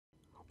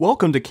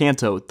Welcome to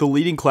Canto, the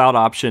leading cloud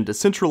option to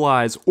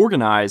centralize,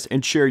 organize,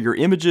 and share your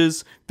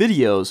images,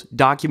 videos,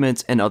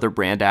 documents, and other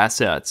brand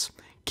assets.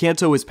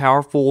 Canto is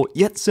powerful,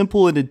 yet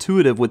simple and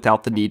intuitive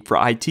without the need for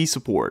IT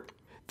support.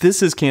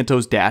 This is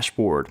Canto's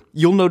dashboard.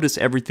 You'll notice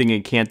everything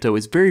in Canto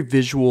is very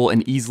visual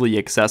and easily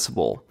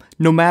accessible.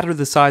 No matter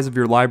the size of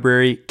your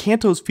library,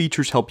 Canto's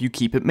features help you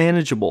keep it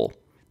manageable.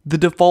 The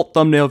default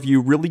thumbnail view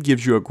really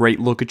gives you a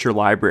great look at your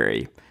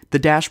library. The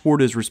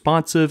dashboard is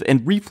responsive and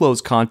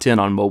reflows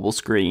content on mobile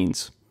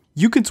screens.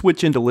 You can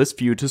switch into list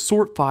view to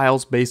sort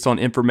files based on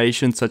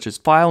information such as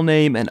file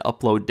name and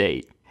upload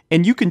date.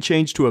 And you can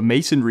change to a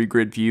masonry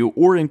grid view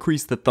or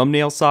increase the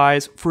thumbnail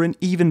size for an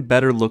even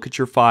better look at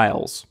your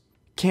files.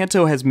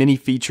 Canto has many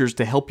features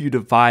to help you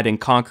divide and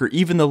conquer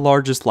even the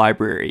largest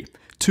library.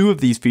 Two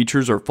of these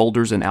features are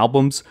folders and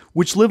albums,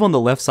 which live on the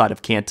left side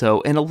of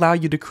Canto and allow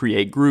you to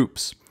create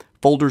groups.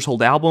 Folders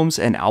hold albums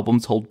and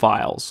albums hold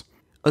files.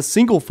 A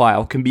single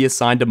file can be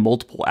assigned to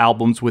multiple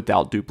albums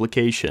without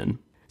duplication.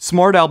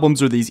 Smart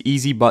albums are these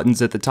easy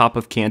buttons at the top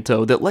of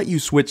Canto that let you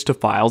switch to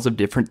files of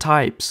different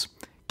types.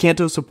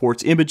 Canto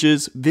supports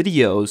images,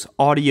 videos,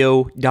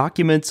 audio,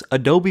 documents,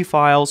 Adobe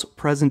files,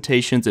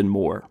 presentations, and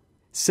more.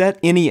 Set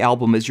any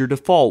album as your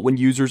default when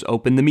users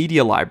open the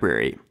media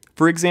library.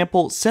 For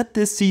example, set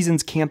this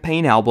season's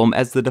campaign album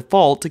as the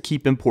default to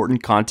keep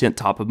important content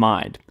top of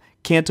mind.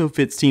 Canto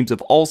fits teams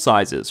of all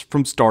sizes,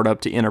 from startup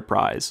to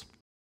enterprise.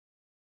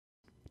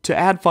 To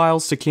add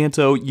files to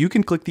Canto, you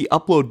can click the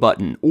Upload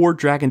button or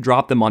drag and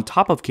drop them on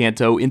top of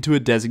Canto into a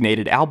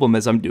designated album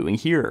as I'm doing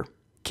here.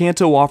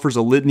 Canto offers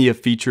a litany of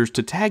features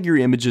to tag your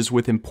images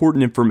with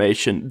important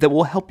information that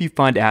will help you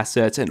find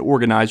assets and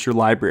organize your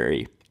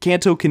library.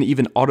 Canto can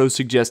even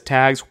auto-suggest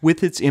tags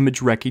with its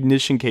image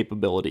recognition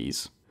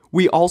capabilities.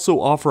 We also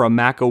offer a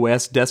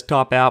macOS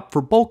desktop app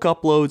for bulk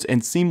uploads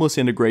and seamless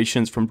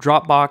integrations from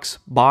Dropbox,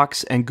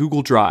 Box, and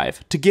Google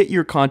Drive to get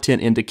your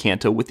content into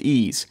Canto with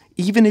ease,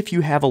 even if you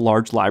have a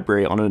large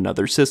library on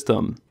another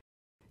system.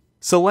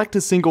 Select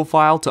a single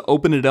file to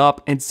open it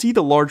up and see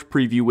the large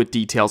preview with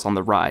details on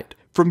the right.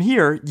 From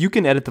here, you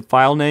can edit the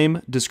file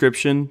name,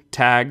 description,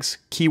 tags,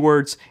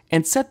 keywords,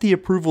 and set the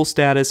approval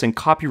status and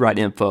copyright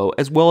info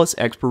as well as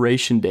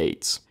expiration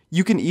dates.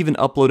 You can even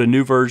upload a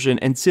new version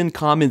and send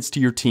comments to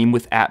your team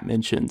with app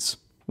mentions.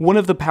 One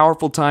of the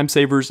powerful time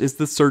savers is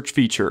the search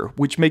feature,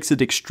 which makes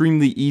it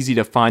extremely easy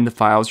to find the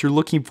files you're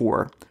looking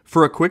for.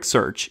 For a quick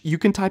search, you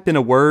can type in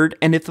a word,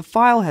 and if the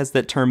file has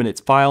that term in its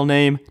file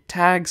name,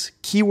 tags,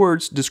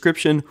 keywords,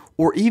 description,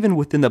 or even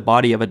within the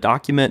body of a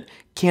document,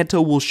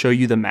 Canto will show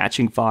you the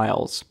matching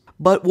files.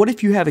 But what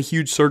if you have a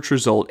huge search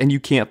result and you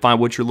can't find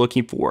what you're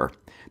looking for?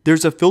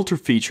 There's a filter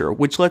feature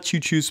which lets you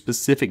choose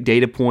specific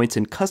data points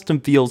and custom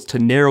fields to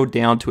narrow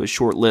down to a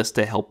short list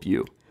to help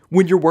you.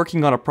 When you're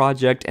working on a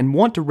project and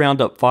want to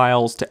round up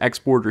files to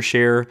export or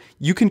share,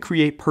 you can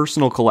create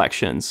personal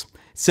collections.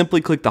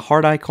 Simply click the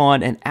heart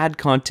icon and add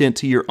content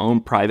to your own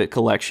private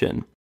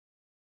collection.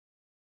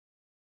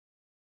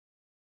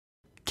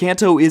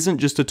 Canto isn't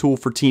just a tool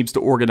for teams to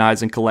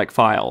organize and collect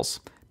files.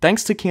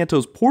 Thanks to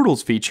Canto's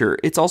Portals feature,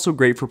 it's also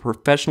great for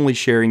professionally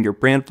sharing your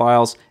brand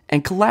files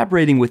and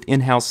collaborating with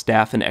in-house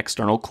staff and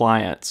external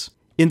clients.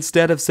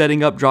 Instead of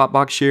setting up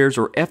Dropbox shares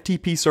or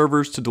FTP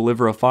servers to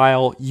deliver a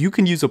file, you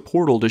can use a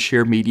portal to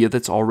share media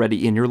that's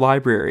already in your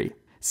library.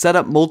 Set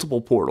up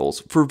multiple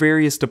portals for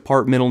various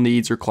departmental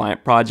needs or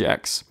client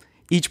projects.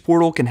 Each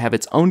portal can have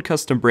its own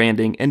custom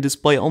branding and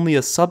display only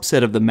a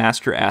subset of the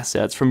master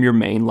assets from your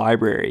main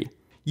library.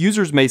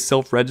 Users may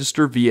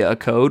self-register via a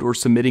code or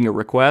submitting a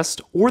request,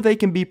 or they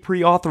can be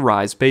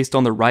pre-authorized based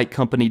on the right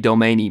company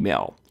domain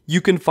email. You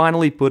can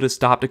finally put a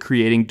stop to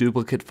creating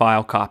duplicate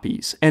file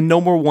copies, and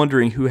no more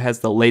wondering who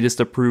has the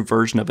latest approved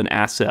version of an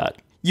asset.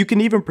 You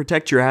can even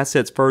protect your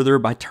assets further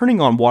by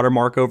turning on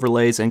watermark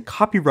overlays and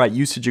copyright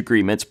usage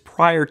agreements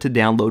prior to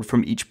download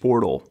from each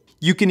portal.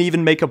 You can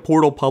even make a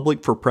portal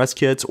public for press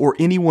kits or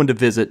anyone to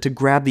visit to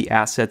grab the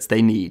assets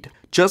they need.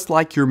 Just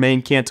like your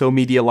main Canto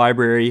media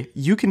library,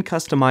 you can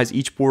customize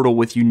each portal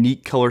with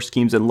unique color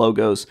schemes and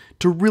logos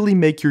to really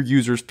make your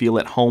users feel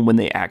at home when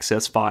they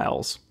access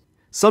files.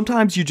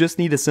 Sometimes you just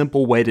need a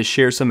simple way to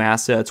share some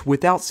assets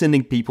without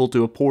sending people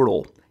to a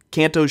portal.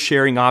 Canto's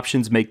sharing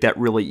options make that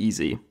really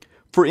easy.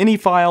 For any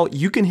file,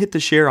 you can hit the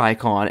share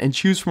icon and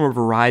choose from a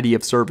variety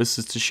of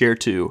services to share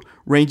to,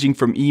 ranging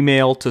from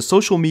email to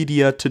social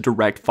media to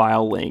direct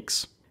file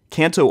links.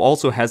 Canto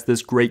also has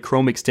this great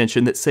Chrome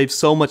extension that saves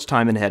so much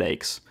time and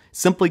headaches.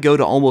 Simply go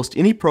to almost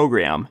any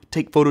program,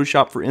 take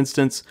Photoshop for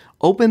instance,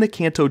 open the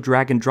Canto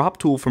drag and drop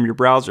tool from your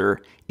browser,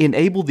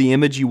 enable the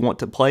image you want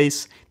to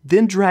place,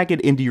 then drag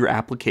it into your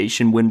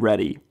application when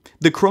ready.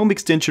 The Chrome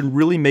extension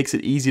really makes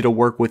it easy to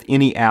work with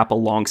any app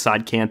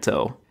alongside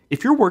Canto.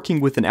 If you're working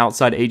with an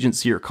outside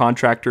agency or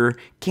contractor,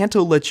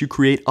 Canto lets you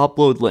create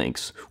upload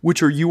links,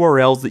 which are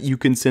URLs that you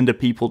can send to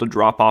people to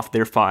drop off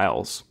their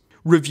files.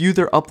 Review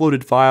their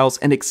uploaded files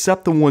and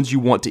accept the ones you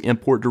want to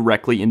import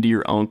directly into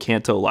your own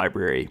Canto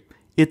library.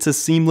 It's a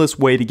seamless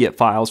way to get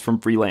files from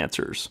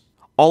freelancers.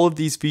 All of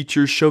these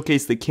features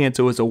showcase that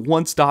Canto is a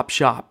one-stop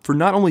shop for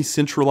not only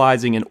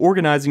centralizing and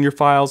organizing your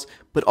files,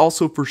 but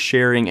also for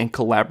sharing and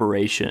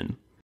collaboration.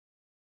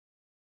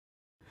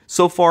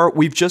 So far,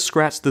 we've just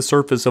scratched the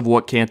surface of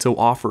what Canto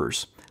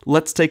offers.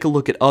 Let's take a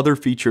look at other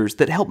features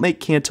that help make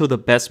Canto the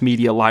best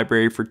media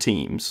library for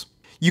teams.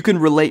 You can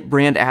relate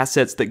brand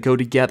assets that go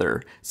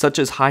together, such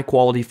as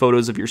high-quality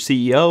photos of your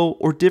CEO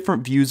or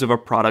different views of a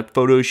product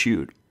photo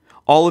shoot.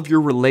 All of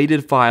your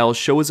related files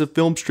show as a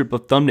film strip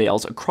of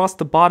thumbnails across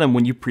the bottom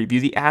when you preview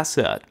the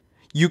asset.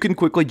 You can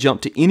quickly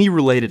jump to any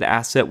related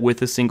asset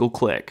with a single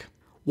click.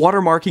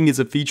 Watermarking is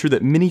a feature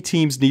that many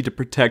teams need to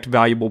protect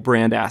valuable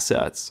brand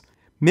assets.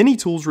 Many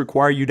tools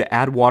require you to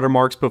add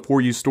watermarks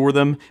before you store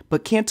them,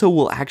 but Canto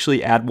will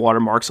actually add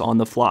watermarks on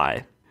the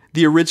fly.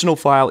 The original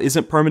file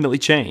isn't permanently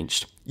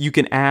changed. You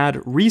can add,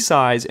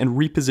 resize, and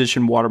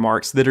reposition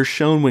watermarks that are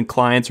shown when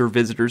clients or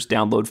visitors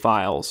download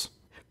files.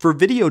 For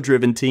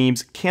video-driven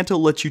teams, Canto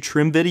lets you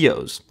trim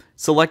videos.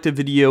 Select a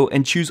video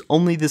and choose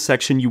only the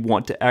section you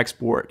want to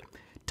export.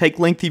 Take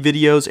lengthy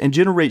videos and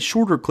generate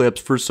shorter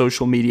clips for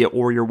social media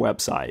or your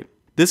website.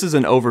 This is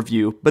an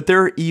overview, but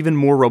there are even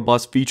more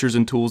robust features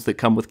and tools that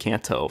come with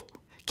Canto.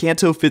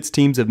 Canto fits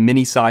teams of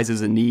many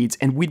sizes and needs,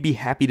 and we'd be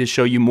happy to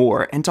show you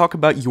more and talk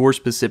about your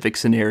specific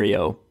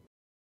scenario.